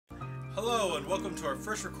Hello and welcome to our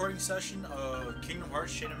first recording session of Kingdom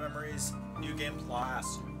Hearts Chain of Memories New Game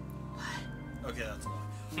Plus. What? Okay, that's a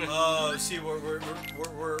lie. See, we're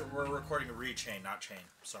recording a rechain, not chain.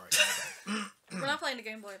 Sorry. We're not playing the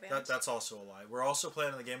Game Boy Advance. That's also a lie. We're also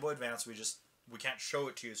playing on the Game Boy Advance. We can't show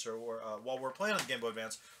it to you. So while we're playing on the Game Boy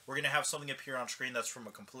Advance, we're gonna have something appear on screen that's from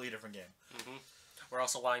a completely different game. Mm-hmm. We're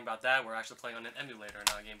also lying about that. We're actually playing on an emulator,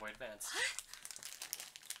 not a Game Boy Advance. What?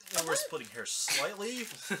 Yeah, we're splitting hairs slightly,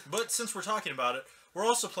 but since we're talking about it, we're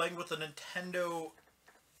also playing with the Nintendo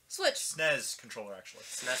Switch SNES controller, actually.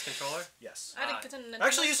 SNES controller? Yes. I didn't get a Nintendo I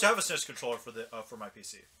actually used to have a SNES controller for my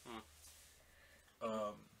PC.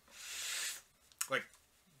 Like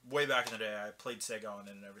way back in the day, I played Sega on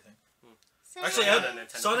it and everything. Sega. Actually, I had a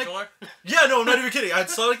Nintendo Sonic. controller? Yeah, no, I'm not even kidding. I had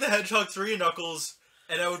Sonic the Hedgehog 3 and Knuckles,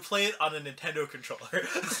 and I would play it on a Nintendo controller.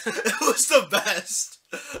 It was the best.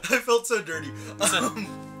 I felt so dirty.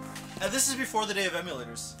 And this is before the day of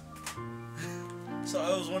emulators. So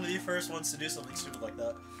I was one of the first ones to do something stupid like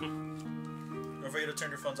that. Don't forget to turn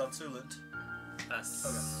your phones on silent. That's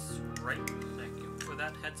okay. Right. Thank you for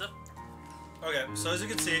that heads up. Okay, so as you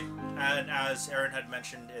can see, and as Aaron had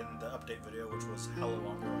mentioned in the update video, which was hella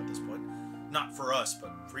long ago at this point, not for us, but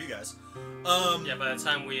for you guys. Yeah, by the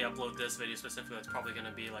time we upload this video specifically, it's probably going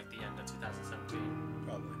to be like the end of 2017.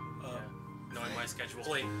 Probably. Knowing my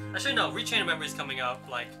scheduling. Actually, no, Rechain of Memory is coming out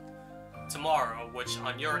like tomorrow, which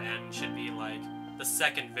on your end should be like the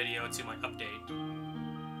second video to my update.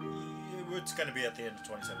 It's going to be at the end of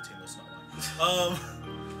 2017, that's not lying.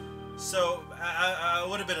 So, I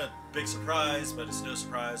would have been a big surprise, but it's no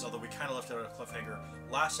surprise, although we kind of left it on a cliffhanger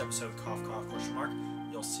last episode, cough cough question mark.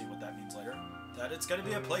 You'll see what that means later. That it's going to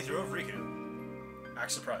be a playthrough of Riku.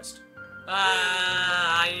 Act surprised.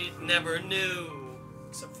 I never knew.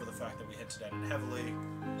 Except for the fact that we hinted at it heavily.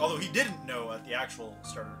 Although he didn't know at the actual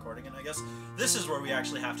start of recording, and I guess this is where we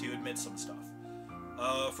actually have to admit some stuff.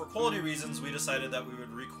 For quality reasons, we decided that we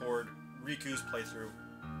would record Riku's playthrough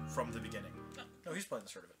from the beginning. No, he's playing the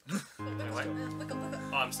start of it.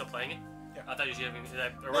 Oh, I'm still playing it? Yeah. I thought you should have...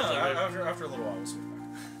 No, after a little while we'll switch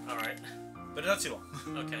back. Alright. But not too long.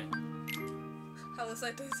 Okay. How was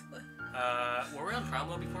I doing? Were we on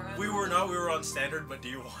Turmoil beforehand? We were not, we were on standard, but do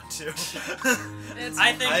you want to?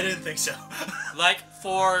 I didn't think so. Like,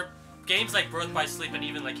 for games like Birth by Sleep and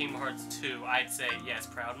even like Kingdom Hearts 2, I'd say, yes,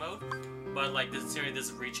 Proud Mode. But like, this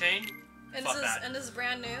is Rechain. And Fuck that. And this is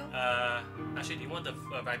brand new? Actually, do you want the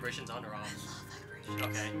vibrations on or off? I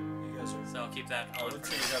love vibrations. Okay. You guys are... So I'll keep that I on. would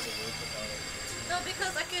say you guys are weird, but No,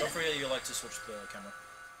 because I could... don't forget you like to switch the camera.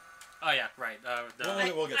 Oh yeah, right.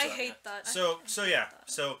 We'll get to I that. hate that. So yeah,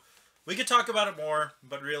 so we could talk about it more,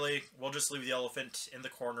 but really, we'll just leave the elephant in the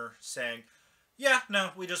corner saying, yeah, no,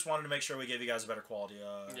 we just wanted to make sure we gave you guys a better quality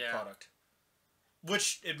product.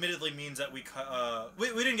 Which admittedly means that we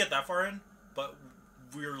didn't get that far in, but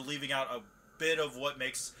we're leaving out a bit of what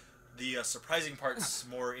makes the surprising parts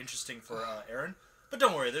more interesting for Aaron. But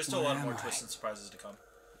don't worry, there's still a lot more twists and surprises to come.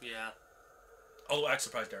 Yeah. Although act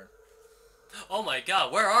surprised, Aaron. Oh my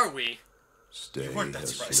god, where are we? Stay You weren't that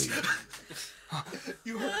surprised.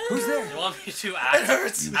 You heard. Who's there? You want me to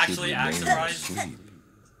actually act surprised?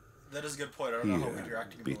 That is a good point. I don't know how you're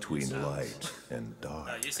acting. Between light and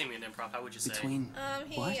dark. You see me in improv, how would you say?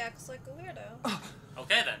 He acts like a weirdo.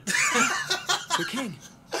 Okay then. The king.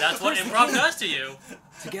 That's what improv does to you.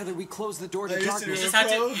 Together we close the door to You darkness. You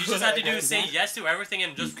just had to do say yes to everything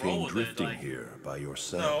and just You roll came with drifting it. Like, here by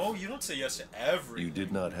yourself. No, you don't say yes to everything. You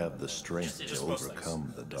did not have the strength Just to most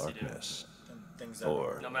overcome things. the Yes, you do. darkness. Things that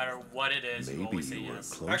Or no matter what it is, you maybe always say you were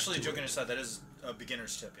yes. close Actually, to joking it. aside, that is a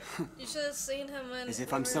beginner's tip. Yeah. You should have seen him when... As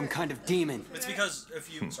if I'm some kind of demon. It's because if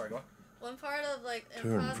you... Sorry, go on. One part of, like,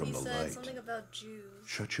 Turn improv, from he the said light. something about Jews.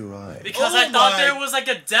 Shut your eyes. Because Oh I thought my there was like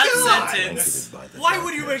a death sentence. Blanketed by the Why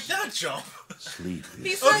would you make darkness. that jump? Sleep He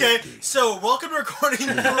is said- Okay, empty, so welcome to recording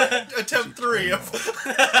attempt 3 of...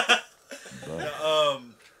 but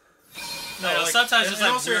No, like, sometimes in just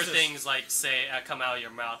all like weird seriousness- things like say come out of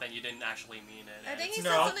your mouth and you didn't actually mean it. I think he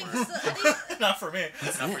No. said something... Not for me.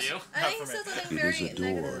 It's not for you. I think he Not for said me. something it very is a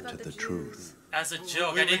negative door about to the the Jews. truth. As a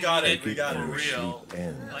joke, We I didn't got mean it, we got for it. real. Sleep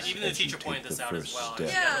ends Like even the as you teacher take pointed this the out as first well. step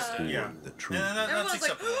Yeah. toward Yeah. the truth. And that's Everyone's like,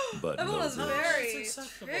 acceptable. But everyone know was this, very It's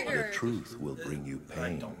acceptable. the triggered. truth will bring you I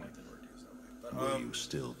pain. don't like the word used that way. Will But, you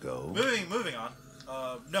still go? moving on.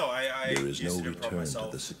 No, I There is used no to do improv return to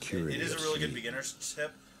myself. the security It is a of really good sleep. beginner's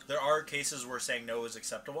tip. There are cases where saying no is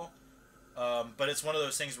acceptable. But it's one of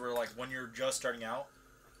those things where, like, when you're just starting out,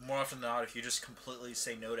 more often than not, if you just completely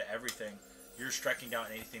say no to everything, you're striking down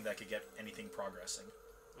anything that could get anything progressing.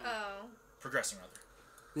 Oh. Progressing, rather.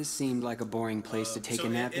 This seemed like a boring place to take So a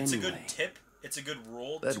nap it's anyway. a good tip, it's a good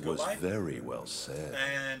rule That to go was by. very well said,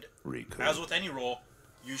 And Riku. as with any rule,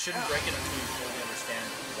 you shouldn't break it until you fully understand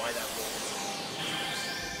why that rule is.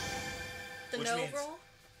 The Which no means- roll?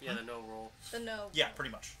 Yeah, the no rule. The no. Yeah,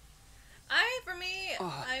 pretty much. For me,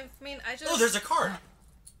 I just... Oh, there's a card!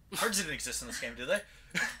 Cards didn't exist in this game, did they?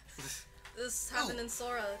 This happened in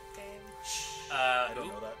Sora game. I don't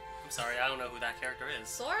know that. I'm sorry, I don't know who that character is.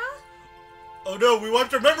 Sora? Oh no, we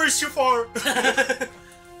wiped our memories too far! I'm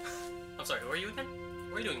sorry, who are you again?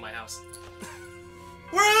 What are you doing in my house?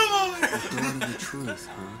 Where am I? Door to the truth,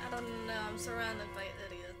 huh? I don't know. I'm surrounded by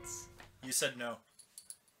idiots. You said no.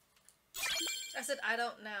 I said I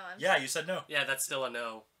don't know. Yeah, you said no. Yeah, that's still a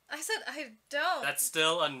no. I said I don't. That's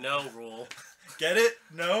still a no rule. Get it?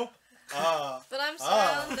 No? But I'm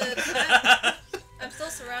surrounded. I'm still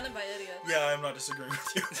surrounded by idiots. Yeah, I'm not disagreeing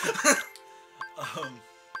with you.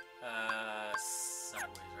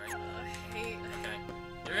 Sideways, right? I hate. Okay.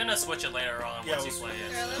 You're gonna switch it later on Yeah, once you we'll play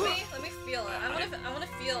it. Here, let me feel it. I wanna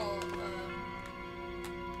feel.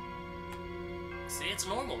 See, it's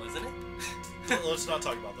normal, isn't it? Let's not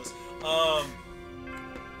talk about this.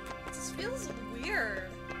 It just feels weird.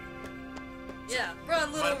 Yeah,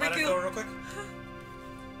 run, little Might I Riku. go real quick?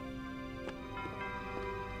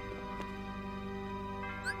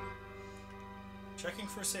 Checking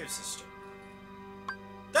for save system.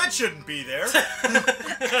 That shouldn't be there. Sorry.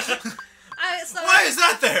 Why is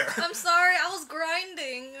that there? I'm sorry. I was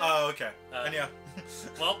grinding. Oh, okay. And yeah,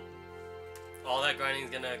 Well, all that grinding is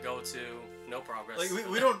gonna go to no progress. like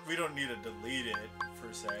we don't need to delete it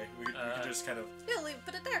per se. We can just kind of. Yeah,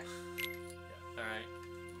 put it there. All right.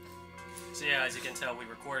 So yeah, as you can tell, we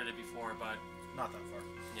recorded it before, but Not that far.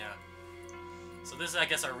 yeah. So this is, I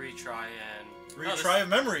guess, our retry and Retry of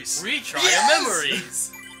memories. retry Yes! of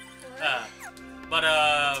memories. What?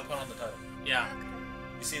 Put on the title. Yeah. Okay.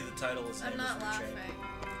 You see the title is. I'm name is not Rechain.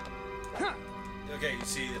 laughing. Okay, you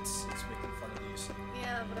see it's making fun of these.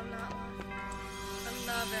 Yeah, but I'm not laughing. I'm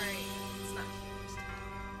not very. It's not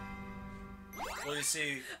cute. Well, you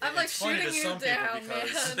see, I'm like it's funny to shooting you some people down,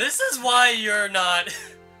 because man. This is why you're not.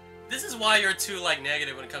 This is why you're too like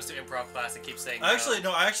negative when it comes to improv class and keep saying. I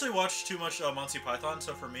actually watch too much Monty Python,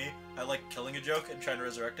 so for me, I like killing a joke and trying to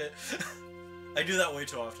resurrect it. I do that way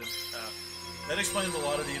too often. That explains a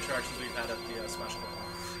lot of the interactions we've had at the Smash Club.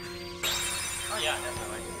 Oh yeah,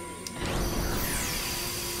 definitely.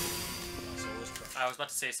 So let's try. I was about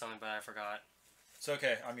to say something, but I forgot. It's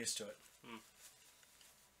okay, I'm used to it.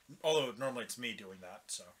 Although normally it's me doing that,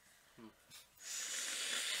 so.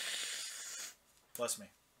 Bless me.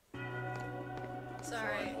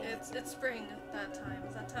 Sorry, it's spring at that time.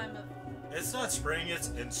 It's that time of. It's not spring, it's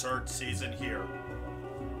insert season here.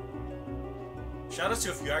 Shout out to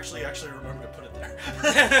if you actually remember to put it there.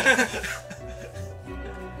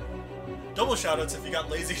 Double shout outs if you got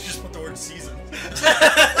lazy and just put the word season.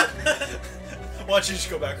 Watch you just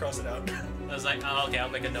go back, cross it out. I was like, oh, okay, I'll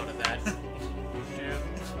make a note of that.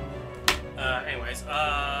 Anyways,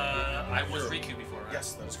 I was Riku before, right?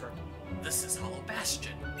 Yes, that is correct. This is Hollow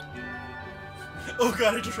Bastion. Oh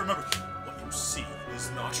god, I just remembered. What you see is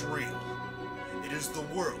not real. It is the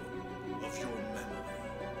world of your memory.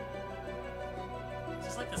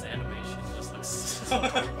 Just like this animation, it just looks.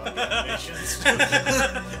 Talk about the animations.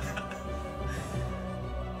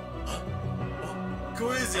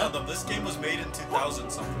 Go easy on them. This game was made in 2000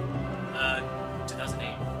 something.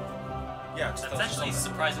 2008. Yeah, That's actually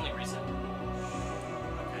surprisingly recent.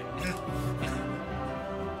 Okay.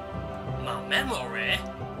 My memory.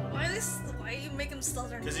 Why you make him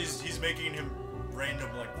southern? Because he's making him random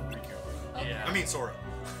like Riku. Yeah. I mean Sora.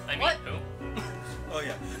 I mean, What? who? Oh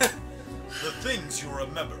yeah. The things you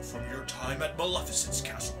remember from your time at Maleficent's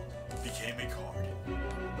castle became a card.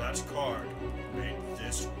 That card made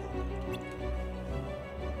this world.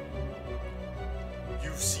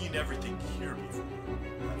 You've seen everything here before,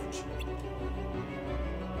 haven't you?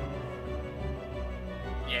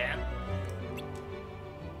 Yeah.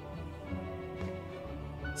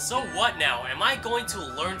 So what now? Am I going to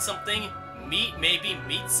learn something? Maybe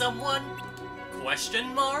meet someone?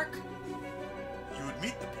 Question mark? You would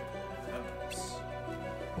meet the people in memories.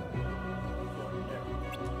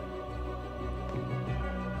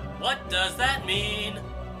 What does that mean?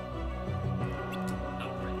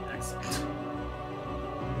 Oh, right, X. No,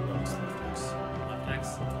 it's left X. Left X?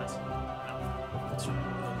 That's, That's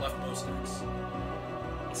right. The leftmost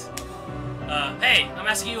X. hey, I'm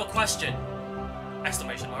asking you a question.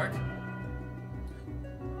 Exclamation mark.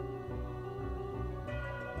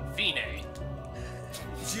 Fine.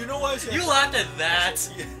 Do you know why I say You laughed at that.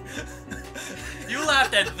 You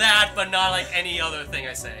laughed at that, but not like any other thing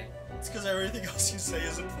I say. It's because everything else you say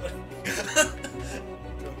isn't funny.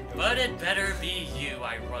 But it better be you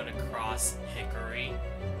I run across, Hikori.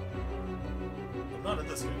 I'm not in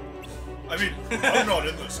this game. I mean, I'm not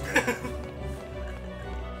in this game.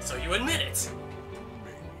 So you admit it.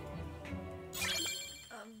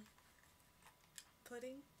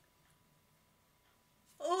 Pudding?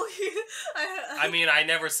 Oh, I mean, I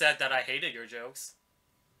never said that I hated your jokes.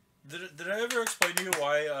 Did I ever explain to you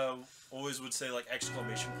why I always would say like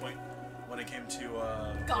exclamation point when it came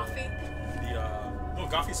to Coffee. No,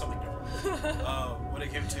 Goffy's something different. When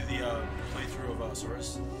it came to the playthrough of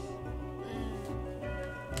Saurus.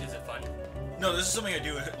 Is it fun? No, this is something I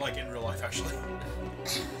do like in real life actually.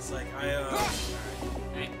 It's like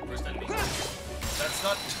Hey, first enemy. That's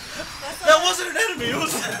not. That wasn't an enemy. It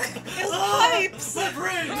was. Pipes. My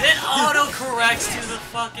brain. It auto-corrects to the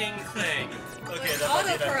fucking thing. Okay, that might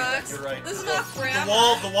be an enemy. Autocorrects. You're right. This is not grammar.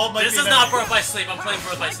 The wall might This be is an not enemy. Birth by Sleep. I'm playing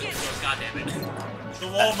Birth by Sleep. God damn it. The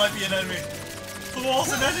wall might be an enemy. The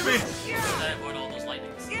wall's an enemy. Should I avoid all those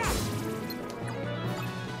lightnings?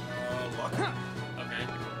 Luck. Okay.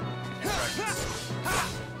 Dragons.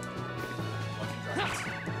 Lucky dragons.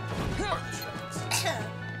 Heartless dragons.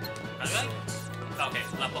 How do I? Okay,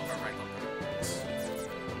 left bumper, right bumper.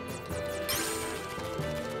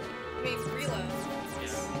 I mean, reload.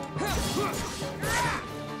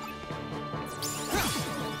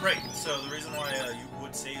 Right, so the reason why you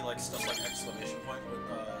would say like stuff like exclamation point with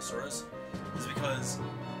Saurus is because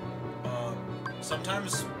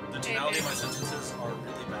sometimes the tonality of my sentences are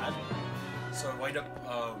really bad. So I wind up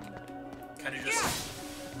kind of just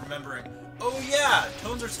remembering, oh yeah,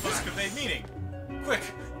 tones are supposed to convey meaning. Quick,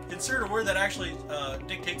 insert a word that actually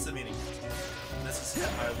dictates the meaning. And this is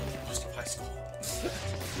how I went through most of high school.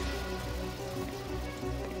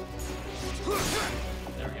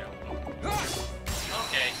 There we go.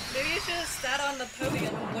 Okay. Maybe you should have sat on the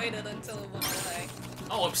podium and waited until it went away.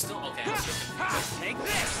 Oh, I'm still okay. I'm still confused. Take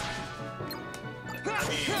this. I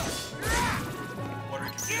mean, what are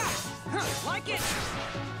you confused? Like it.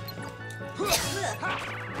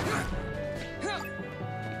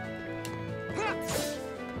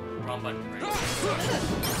 Wrong button, right?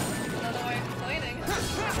 Another way of complaining.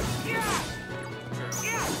 True.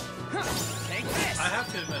 Take this. I have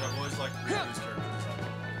to admit, I've always liked Ryu's character design.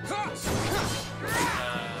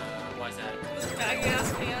 Why is that? Those baggy ass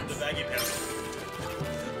The pants. baggy pants.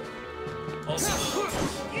 Also,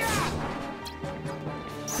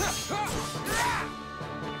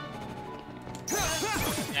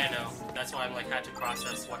 Yeah, no. That's why I'm like had to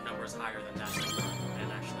process what number is higher than that number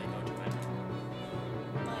and actually go to it.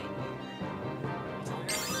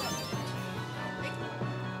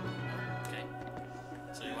 Okay.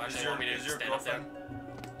 So you actually want me to is your stand up there?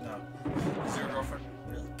 girlfriend? No. Is your girlfriend?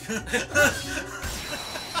 Really? Really?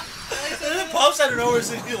 It pops out of nowhere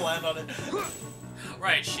so you land on it.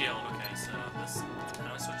 Right, shield. Okay, so this. How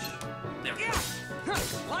do I switch? There we go.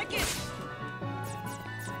 Like it.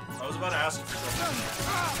 I was about to ask if your girlfriend.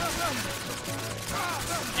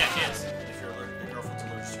 Yeah, she is. If your girlfriend's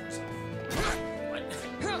allergic to yourself. What?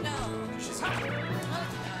 No. She's Not that.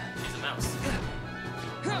 She's a mouse.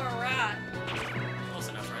 I'm a rat. Close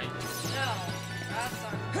enough, right? No. Rats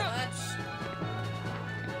aren't much.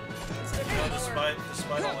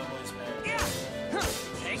 Despite all Emily's pain.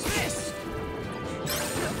 Take this.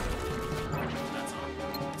 That's all.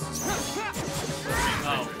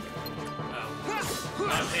 Oh. Oh.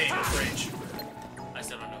 I'm paying with rage. I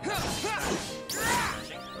still don't know.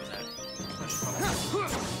 Smashing? What is that?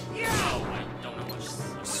 Oh, I don't know much.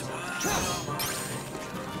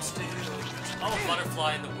 Oh, a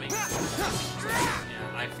butterfly in the wing.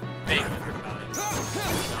 Yeah, I've vaguely heard about it.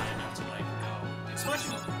 Not enough to like go.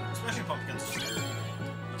 Smashing pumpkins is weird.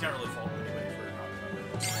 You can't really fault anybody for not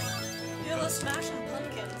remembering. Yeah, let's smash some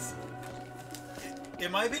pumpkins.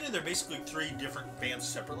 In my opinion, they're basically three different bands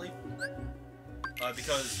separately.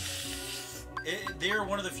 Because they're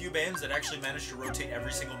one of the few bands that actually managed to rotate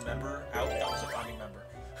every single member out that was a founding member.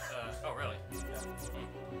 Oh, really? Yeah.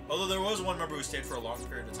 Although there was one member who stayed for a long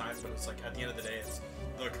period of time, but it's like at the end of the day, it's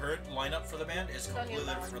the current lineup for the band is completely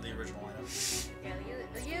different from the original lineup. Yeah,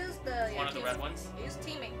 use the... One of the red ones? Use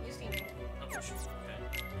teaming. Use teaming. Oh, shoot.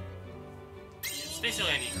 Okay. It's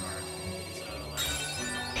basically any card. So, like...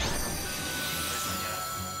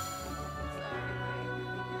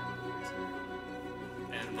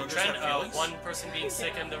 And the Progress trend have of feelings? one person being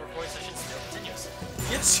sick in the recording session still continues.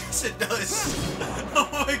 Yes, it does.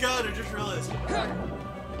 Oh my god, I just realized.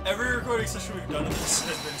 Every recording session we've done of this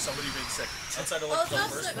has been somebody being sick. Outside of like Oh, the it's not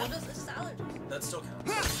first sick. one. It's just allergies. That still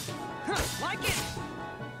counts. Like it.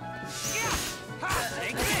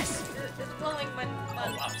 Take this. It's blowing my Oh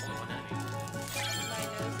wow, it's only one enemy.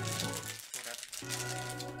 nose. Okay.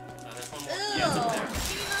 There's one more. Ew. Yeah, it's up there.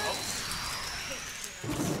 Can you not? Oh,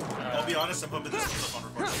 honest, I'm hoping this is a fun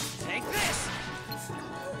recording. Take this.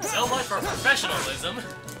 So much for professionalism. We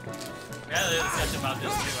had a discussion about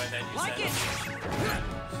this too, and then you Like said, it.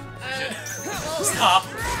 Well, stop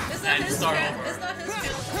it's not and his start channel. over. It's not his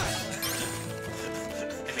channel.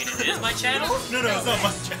 I mean, it is my channel? No, it's not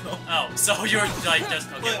my channel. Oh, so you're like just,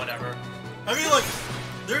 okay, But- whatever. I mean, like,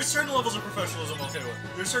 there's certain levels of professionalism I'm okay with.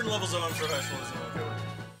 There's certain levels of unprofessionalism I'm okay with.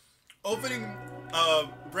 Opening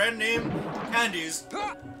brand name candies,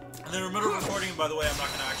 and then in the middle of recording, and by the way, I'm not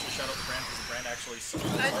going to actually shout out the brand because the brand actually sucks.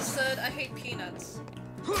 I just said I hate peanuts.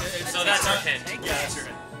 So that's our hint. Yeah, that's your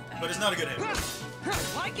hint. But it's not a good hint.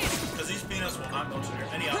 Like it. Because these peanuts will not go to there.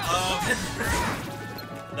 Anyhow,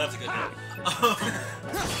 that's a good hint.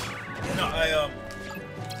 No, actually,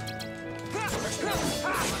 I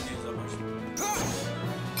don't like these that much.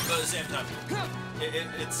 But at the same time,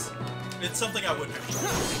 it's something I wouldn't do.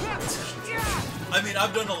 I mean,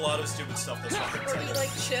 I've done a lot of stupid stuff this far. Or eat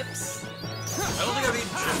like chips. I don't think I've eaten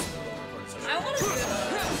chips. I want to do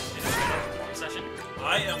that. Session.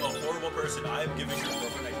 I am a horrible person. I am giving your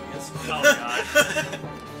girlfriend ideas. Oh god.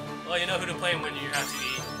 Well, you know who to blame when you have to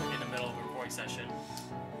eat in the middle of a recording session.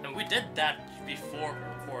 And we did that before we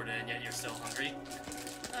recorded, and yet you're still hungry.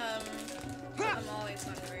 I'm always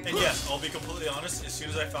hungry. And yes, I'll be completely honest. As soon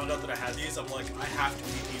as I found out that I had these, I'm like, I have to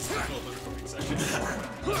eat these in the middle of the recording session.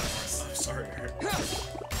 I'm sorry. Sure,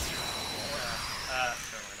 why not?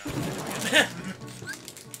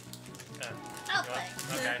 I'll play.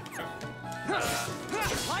 Okay.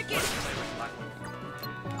 Like it.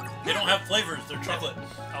 They don't have flavors. They're chocolate.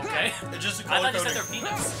 Okay. They're just a I color thought you said coding.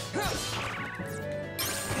 they're peanuts.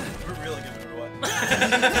 We're really giving it away.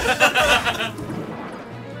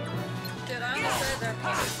 Dude, I almost said they're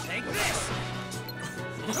peanuts. Take this.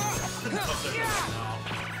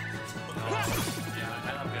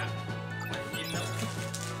 Yeah, I'm good. Eating them?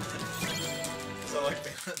 So like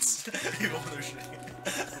peanuts. Even when they're shitty.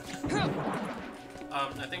 I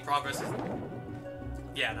think progress is...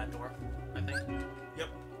 Yeah, that door. I think. Yep.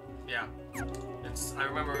 Yeah. I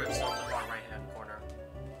remember it's on the far right-hand corner.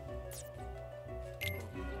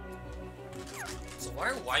 So why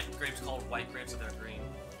are white grapes called white grapes if they're green?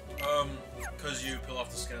 Because you peel off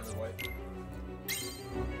the skin of the white.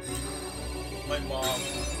 My mom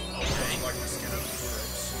Okay. like the skin of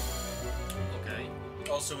the Okay. grapes.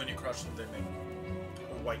 Also, when you crush them, they make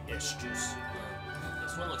a white-ish juice.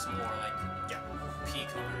 This one looks more like pea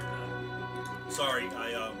colored. Sorry,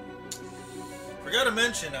 I forgot to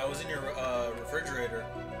mention I was in your refrigerator.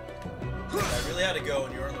 I really had to go,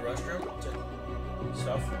 and you were in the restroom to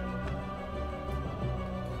stuff. It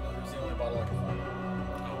was the only bottle I could find.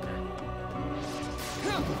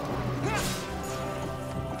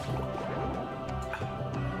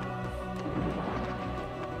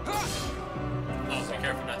 Oh, be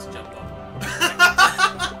careful not to jump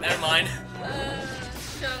up. Never mind.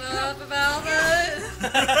 Shut up about it.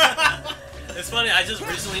 It's funny, I just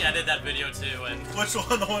recently edited that video too, and Which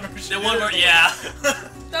one? The one where she the did one it? where, yeah. Shut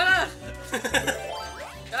up.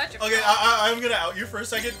 Gotcha. Okay, I'm gonna out you for a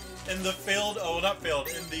second. In the failed, oh, well, not failed,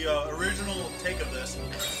 in the original take of this, you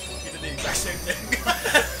did the exact same thing.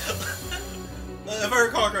 If I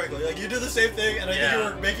recall correctly, like you did the same thing, and I think you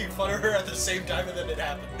were making fun of her at the same time, and then it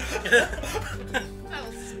happened.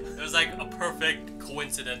 It was like a perfect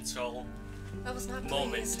coincidental I was not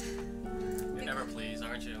moment. pleased. You're never pleased,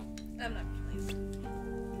 aren't you? I'm not pleased.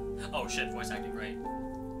 Oh shit, voice acting great.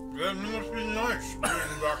 That must be nice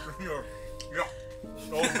being back in your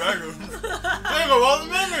old bedroom. Think of all the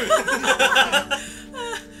memories!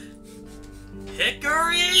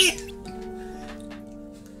 Hikori!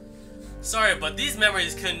 Sorry, but these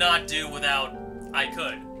memories could not do without I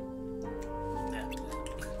could. Yeah.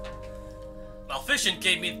 Maleficent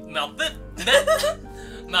gave me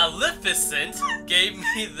Maleficent gave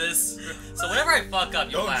me this. So whenever I fuck up,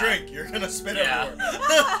 you Don't laugh. drink, you're gonna spit Yeah. everywhere.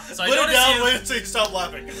 So I Put it noticed down, you- wait until you stop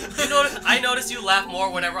laughing. I notice you laugh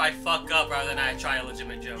more whenever I fuck up rather than I try a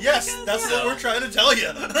legitimate joke. Yes, that's what we're trying to tell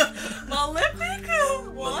you.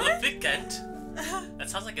 Maleficent? What? Maleficent? That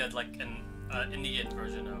sounds like an Indian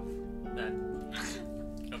version of that.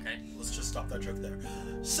 Okay. Let's just stop that joke there.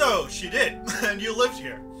 So, she did, and you lived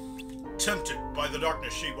here. Tempted by the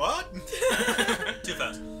darkness, she what? Too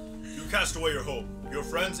fast. You cast away your home, your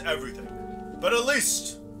friends, everything. But at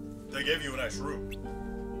least, they gave you a nice room.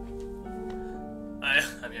 I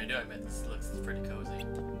mean, I do admit this looks pretty cozy.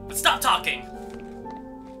 But stop talking!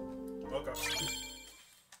 Okay.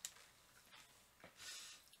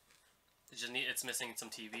 It's missing some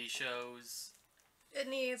TV shows. It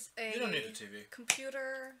needs a. You don't need a TV.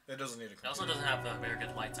 Computer. It doesn't need a computer. It also doesn't have the very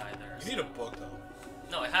good lights either. You need a book though.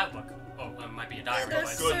 No, I have a book. Oh, it might be a diary.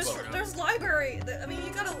 There's, good there's, book. there's library. I mean,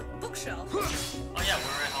 you got a bookshelf. Oh yeah,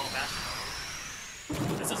 we're at old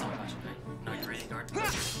fashioned. This is old fashioned, right? No, you're reading guard.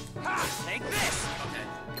 Take this. Okay.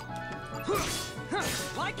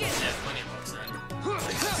 Like it. Yeah, plenty of books then.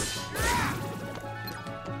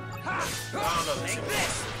 I don't know. Take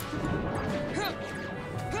this.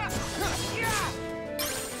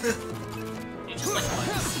 You just like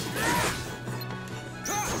lights.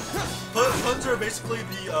 Puns are basically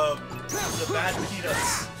the bad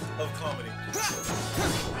peanuts of comedy.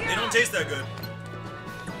 They don't taste that good,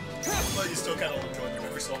 but you still kind of enjoy them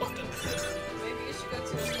every so often. Maybe you should go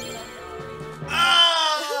to a gallery.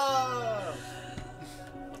 Ah!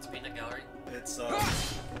 What's a peanut gallery? It's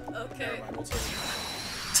Okay. Never mind, we'll tell you.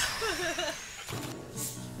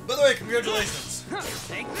 By the way, congratulations.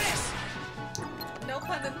 Take this. No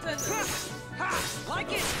pun intended.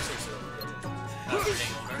 Like it.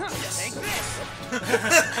 Getting older. Take this.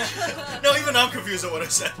 No, even I'm confused at what I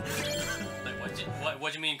said. Like,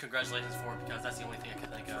 what do you mean congratulations for? Because that's the only thing I can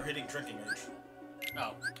think For of. hitting drinking age.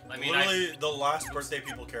 Oh, I mean, Literally the last birthday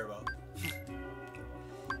people care about.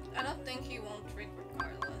 I don't think he won't drink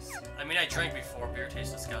regardless. I drank before. Beer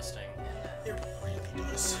tastes disgusting. It really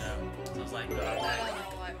does. Yeah. So it's like, I don't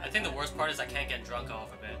know why. I think the worst part is I can't get drunk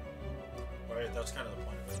off of it. Right, that's kind of the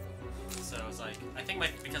point of it. So it's like, I think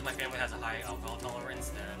because my family has a high alcohol tolerance,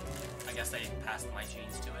 then I guess they passed my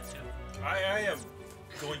genes to it too. I am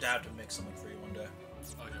going to have to make something for you one day.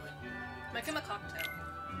 Oh, do it. Make him a cocktail.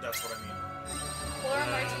 That's what I mean. Or a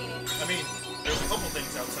martini. I mean, there's a couple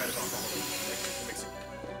things outside of alcohol that makes it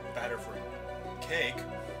better for cake.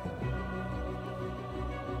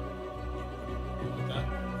 Like that?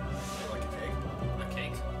 You like a cake? A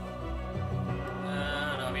cake?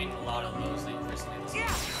 No, I mean, a lot of those things recently.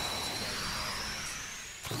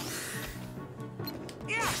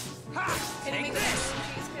 Can you make a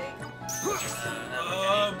cheesecake?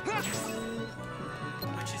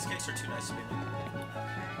 My cheesecakes are too nice to be made.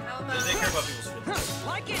 How They about... care about people's feelings.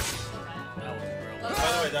 Like it. That was real. Let's-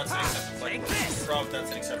 By the way, that's an exception. Like, Take this. Rob,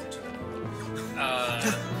 that's an exception too.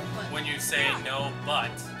 When you say no,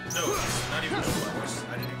 but. No, not even just flowers.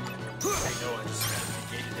 I didn't even say no, I just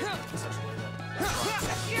negated it in such a way that.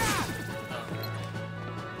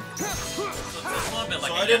 So it's a little bit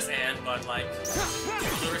like So a I yes didn't- and, but like,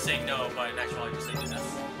 you were saying no, but in actuality you're saying yes.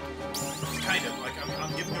 Kind of. Like,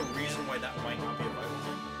 I'm giving a reason why that might not be a viable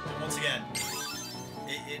thing. And once again,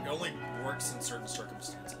 it only works in certain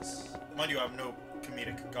circumstances. Mind you, I'm no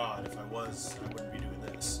comedic god. If I was, I wouldn't be doing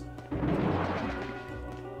this.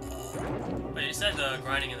 But you said the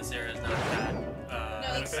grinding in this area is not that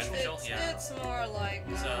No, beneficial? Yeah. it's more like...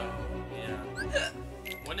 So, yeah.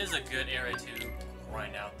 When is a good area to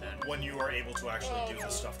grind out then? When you are able to actually do the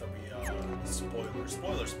stuff that we, spoilers.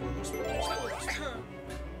 I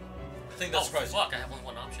think that's surprising. Fuck, I have only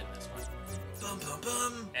one option this one. Bum bum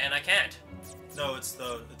bum. And I can't. No, it's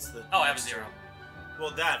the. Oh, I have a next 0. two.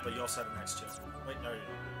 Well, that, but you also have an X2. Wait, no, you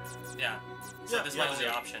don't. Yeah. So Yeah, this yeah, might be the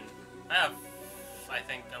yeah. option. I have, I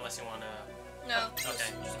think, unless you want to... No.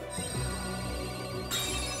 Okay.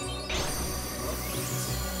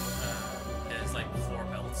 His, like, 4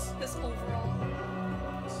 belts. His overall.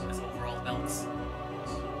 His overall belts.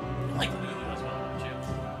 You like Lulu as well, don't you?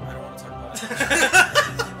 I don't want to talk about it.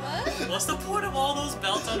 What? What's the point of all those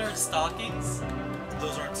belts on her stockings?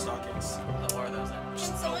 Those aren't stockings. What are those then?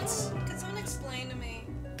 Can someone explain to me?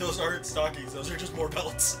 Those aren't stockings. Those are just more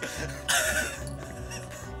belts.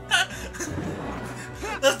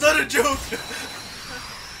 That's not a joke.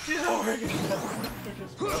 She's not working.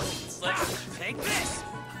 It's like, Take this.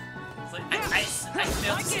 it's like I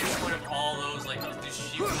fail to see the point of all those, like, do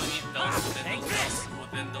she really need belts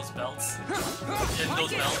within those belts? In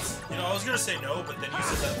those belts? You know, I was gonna say no, but then you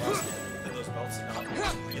said that last thing. Then those belts are not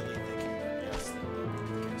really thinking that yes.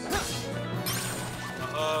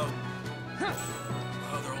 Oh,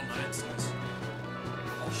 they're all 9 stars.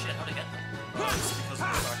 Oh shit, how'd I get them? It's because we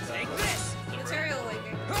talked Take about this. Material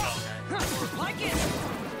leaking. Oh, okay. Like it.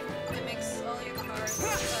 It makes all your cards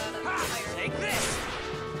higher. Take this.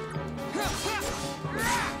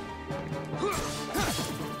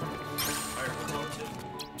 higher hotel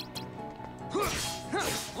too.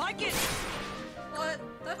 Like it. What?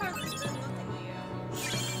 That hardly did nothing to you.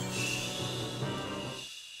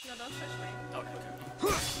 No, don't touch me. Okay.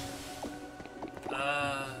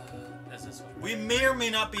 Is this one? We may or may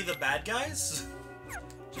not be the bad guys.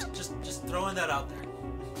 Just throwing that out there.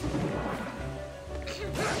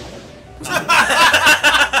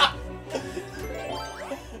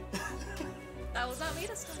 That was not me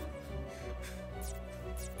this time.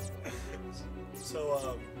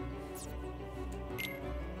 So,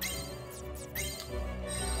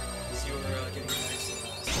 see what we're getting nice.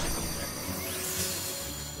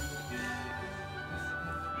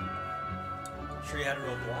 Sure you had a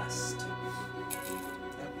real blast.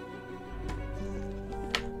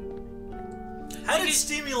 How did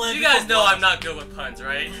Steamy land? You guys know I'm not good with puns,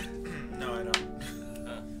 right? No, I don't.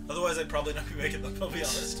 Otherwise, I'd probably not be making them, I'll be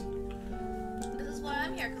honest. This is why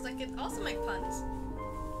I'm here, because I can also make puns.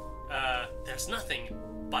 There's nothing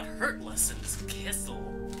but hurtless in this castle.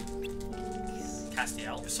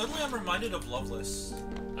 Castiel. Suddenly I'm reminded of Loveless.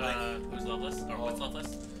 Who's Loveless? Or what's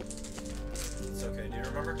Loveless? It's okay, do you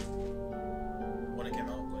remember? When it came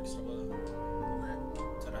out, like, it's an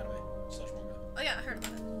anime / manga. Oh yeah, I heard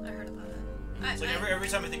about it. It's like every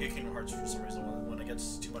time I think of Kingdom Hearts for some reason, when it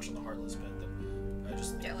gets too much on the Heartless bit, then I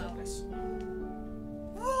just think Loveless.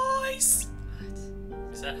 Voice! What?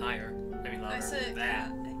 Is that higher? I mean louder. I said,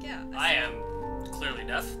 that. Yeah. I am clearly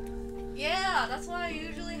deaf. Yeah, that's what I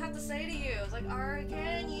usually have to say to you. It's like,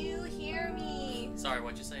 can you hear me? Sorry,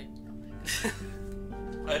 what'd you say?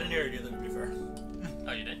 I didn't hear it either, to be fair.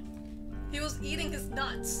 Oh, you did? He was eating his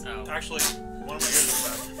nuts. Oh. Actually, one of my ears is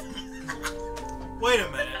back. Wait a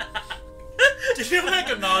minute. Did you make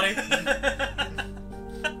a naughty?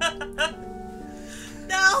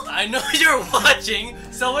 No! I know you're watching,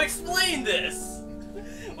 so explain this!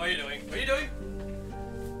 What are you doing? What are you doing?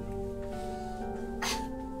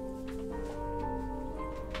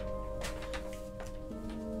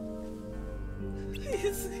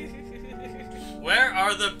 Where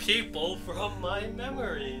are the people from my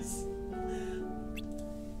memories?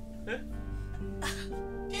 Do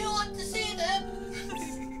you want to see them?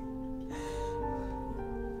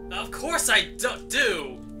 Of course I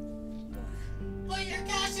do! Put your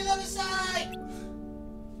castle on the side!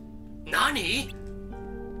 Nani?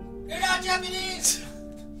 You're not Japanese!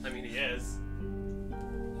 I mean, he is.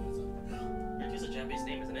 Riku's a Japanese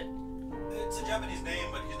name, isn't it? It's a Japanese name,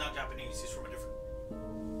 but he's not Japanese. He's from a different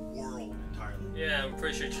world entirely. Yeah, I'm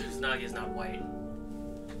pretty sure Tsunagi is not white.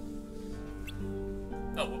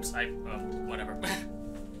 Oh, whoops, whatever.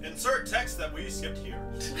 Insert text that we skipped here.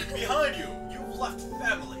 Behind you, you've left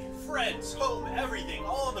family, friends, home, everything,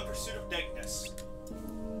 all in the pursuit of dankness.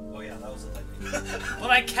 Oh yeah, that was the thing. But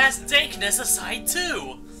I cast dankness aside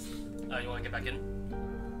too! You wanna get back in?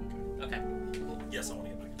 Okay. Yes, I wanna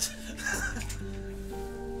get back in.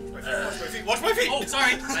 Watch my feet! Watch my feet! Oh,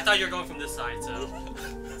 sorry! I thought you were going from this side, so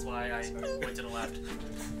that's why I went to the left.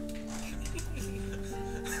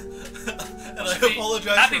 And I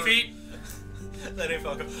apologize Happy feet! That ain't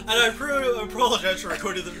Falco. And I apologize for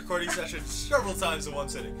recording the recording session several times in one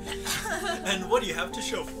sitting. And what do you have to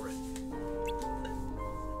show for it?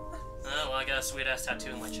 Well, I got a sweet ass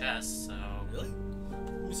tattoo on my chest, so. Really?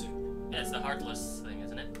 Let me see. Yeah, it's the Heartless thing,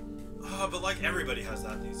 isn't it? But like everybody has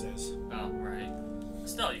that these days. Oh, right.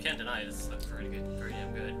 Still, you can't deny it. It's pretty good, pretty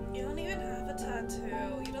damn good. You don't even have a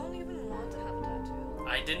tattoo. You don't even want to have a tattoo.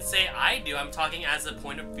 I didn't say I do. I'm talking as a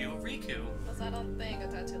point of view of Riku. Because I don't think a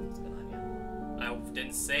tattoo looks good on you. I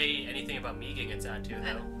didn't say anything about me getting a tattoo, though.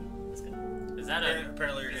 I know. That's good. Is that a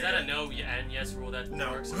apparently is that a no and yes rule that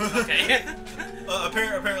no. works? Okay.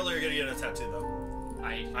 Apparently you're gonna get a tattoo though.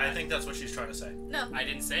 I think that's what she's trying to say. No. I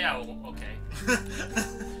didn't say I will. Okay.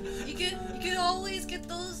 You could always get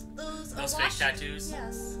those fake tattoos.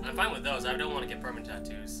 Yes. I'm fine with those. I don't want to get permanent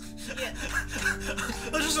tattoos. Yeah.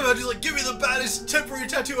 I just imagine like, give me the baddest temporary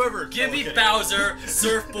tattoo ever. Give me Bowser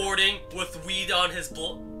surfboarding with weed on his I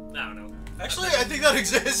don't know. Actually, I think that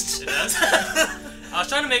exists. It does. I was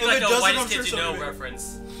trying to make like a Whitest Kids You Know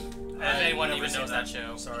reference. If anyone even knows that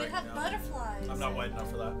show. Sorry. You have butterflies. I'm not white enough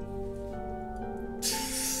for that.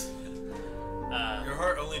 Your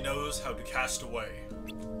heart only knows how to cast away.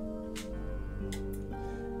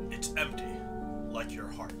 It's empty, like your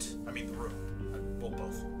heart. I mean the room. Well,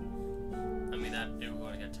 both. I mean that. If we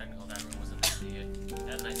want to get technical, that room wasn't empty. It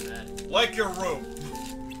had a nice bed. Like your room.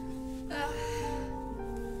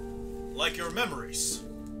 Like your memories.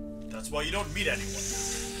 That's why you don't meet anyone.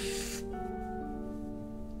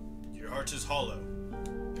 Your heart is hollow,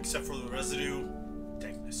 except for the residue,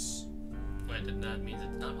 dankness. Wait, then that means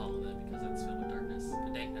it's not hollow then, because it's filled with darkness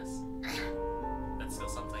and dankness. That's still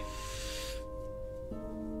something.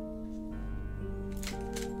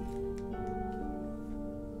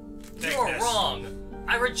 Dankness. You're wrong!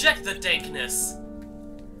 I reject the dankness!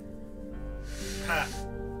 Ha!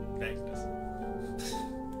 Dankness.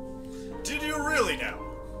 Did you really now?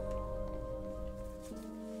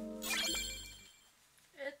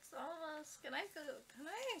 It's almost. Can we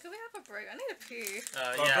have a break? I need to pee.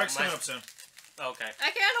 Our break's coming up soon. Okay. I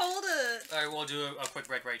can't hold it. Alright, we'll do a quick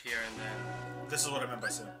break right here and then... This is what I meant by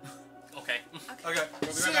soon. Okay. Okay. We'll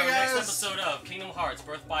be See right you back with next the episode of Kingdom Hearts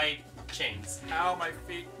Birth by Chains. Ow, my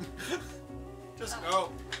feet. Just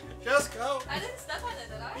go. Just go. I didn't step on it,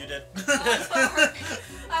 did I? You did. Oh, sorry.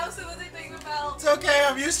 I was supposed to think about... It's okay,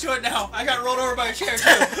 I'm used to it now. I got rolled over by a chair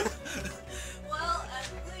too. Well, at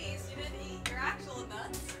least you didn't eat your actual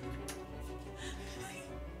nuts.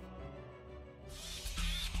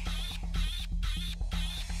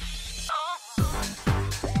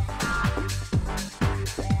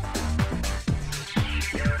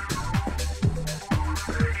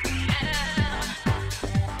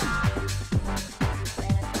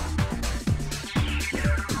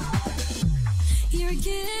 You're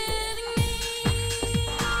getting